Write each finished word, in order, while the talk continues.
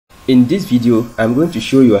In this video, I'm going to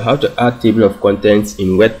show you how to add table of contents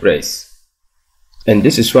in WordPress. And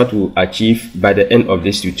this is what we'll achieve by the end of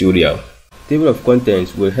this tutorial. Table of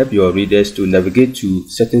contents will help your readers to navigate to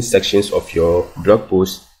certain sections of your blog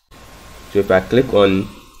post. So if I click on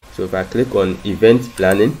event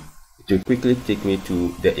planning, it will quickly take me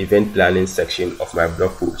to the event planning section of my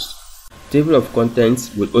blog post. Table of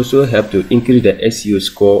contents will also help to increase the SEO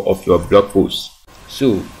score of your blog post.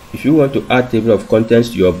 So if you want to add table of contents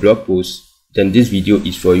to your blog post, then this video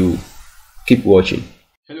is for you. Keep watching.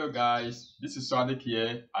 Hello guys, this is Sonic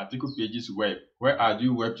here at Dikupages Web, where I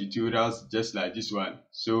do web tutorials just like this one.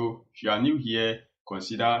 So if you are new here,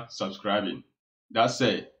 consider subscribing. That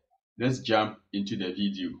said, let's jump into the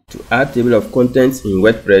video. To add table of contents in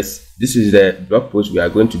WordPress, this is the blog post we are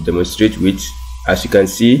going to demonstrate with. As you can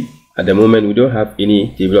see, at the moment we don't have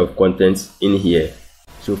any table of contents in here.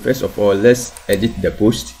 So first of all, let's edit the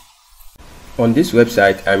post. On this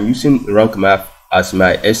website, I'm using Rank Map as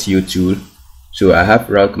my SEO tool. So I have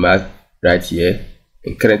Rank Map right here,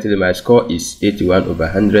 and currently my score is 81 over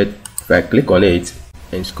 100. If I click on it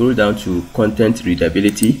and scroll down to content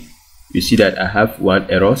readability, you see that I have one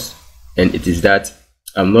error, and it is that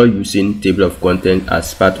I'm not using table of content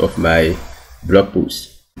as part of my blog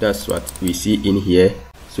post. That's what we see in here.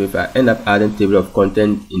 So if I end up adding table of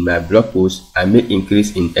content in my blog post, I may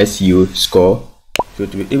increase in SEO score. So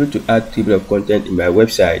to be able to add table of content in my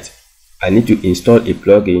website, I need to install a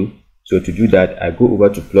plugin. So to do that, I go over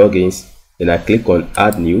to plugins, then I click on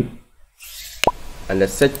add new, and I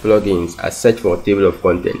search plugins. I search for table of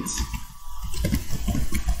contents.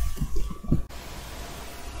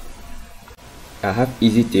 I have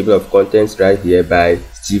easy table of contents right here by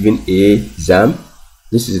Steven A. Zam.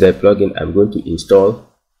 This is the plugin I'm going to install.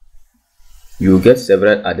 You will get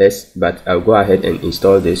several others, but I'll go ahead and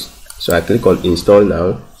install this. So I click on install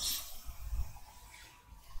now,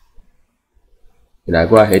 and I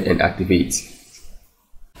go ahead and activate.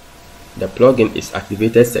 The plugin is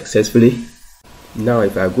activated successfully. Now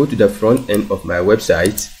if I go to the front end of my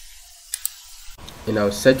website and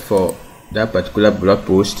I'll search for that particular blog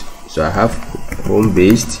post, so I have home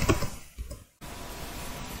based.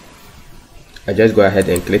 I just go ahead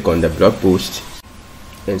and click on the blog post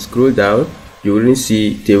and scroll down. You wouldn't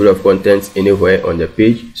see table of contents anywhere on the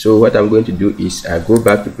page. So what I'm going to do is I go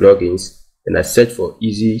back to plugins and I search for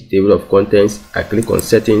easy table of contents. I click on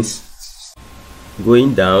settings,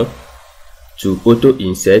 going down to auto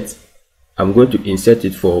insert. I'm going to insert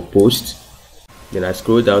it for post. Then I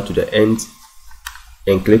scroll down to the end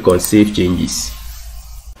and click on save changes.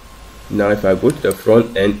 Now if I go to the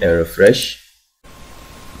front end and refresh,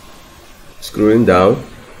 scrolling down,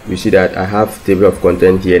 you see that I have table of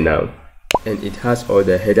content here now, and it has all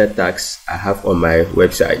the header tags I have on my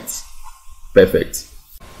website. Perfect.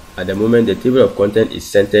 At the moment, the table of content is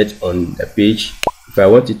centered on the page. If I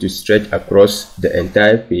want it to stretch across the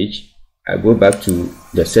entire page, I go back to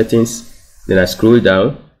the settings, then I scroll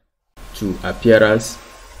down to appearance.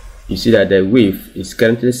 You see that the width is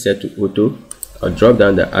currently set to auto. I'll drop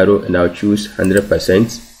down the arrow and I'll choose 100%.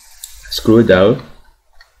 Scroll down,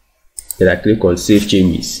 then I click on save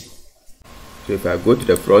changes. So if I go to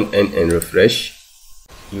the front end and refresh,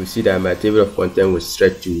 you see that my table of content will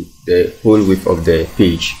stretch to the whole width of the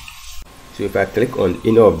page. So if I click on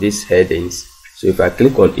any of these headings,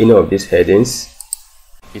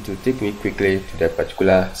 it will take me quickly to the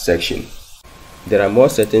particular section. There are more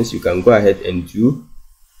settings you can go ahead and do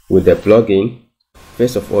with the plugin.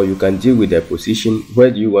 First of all, you can deal with the position.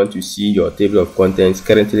 Where do you want to see your table of contents?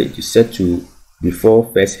 Currently it is set to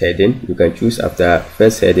before first heading. You can choose after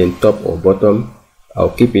first heading, top or bottom. I'll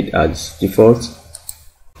keep it as default.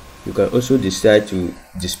 You can also decide to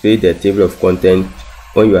display the table of content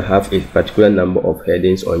when you have a particular number of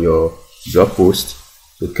headings on your blog post.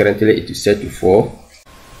 So currently it is set to 4.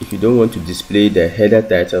 If you don't want to display the header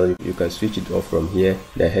title, you can switch it off from here.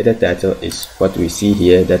 The header title is what we see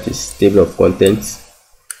here, that is table of contents.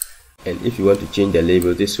 And if you want to change the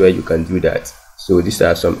label, this way you can do that. So these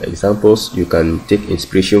are some examples you can take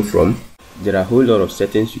inspiration from. There are a whole lot of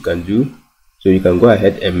settings you can do, so you can go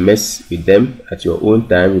ahead and mess with them at your own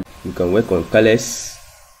time. You can work on colors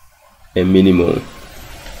and minimum.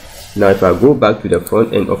 Now if I go back to the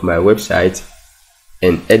front end of my website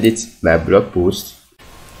and edit my blog post,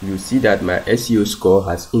 you see that my SEO score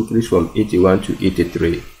has increased from 81 to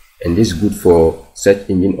 83, and this is good for search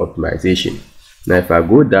engine optimization. Now if I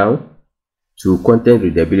go down to content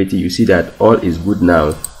readability, you see that all is good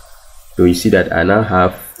now. So you see that I now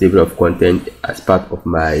have table of content as part of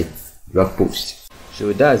my blog post.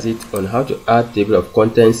 So that's it on how to add table of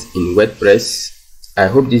contents in WordPress. I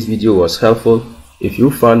hope this video was helpful. If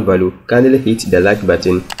you found value, kindly hit the like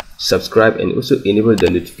button, subscribe, and also enable the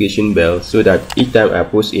notification bell so that each time I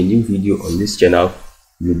post a new video on this channel,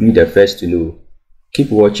 you'll be the first to know.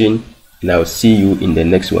 Keep watching, and I'll see you in the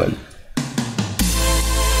next one.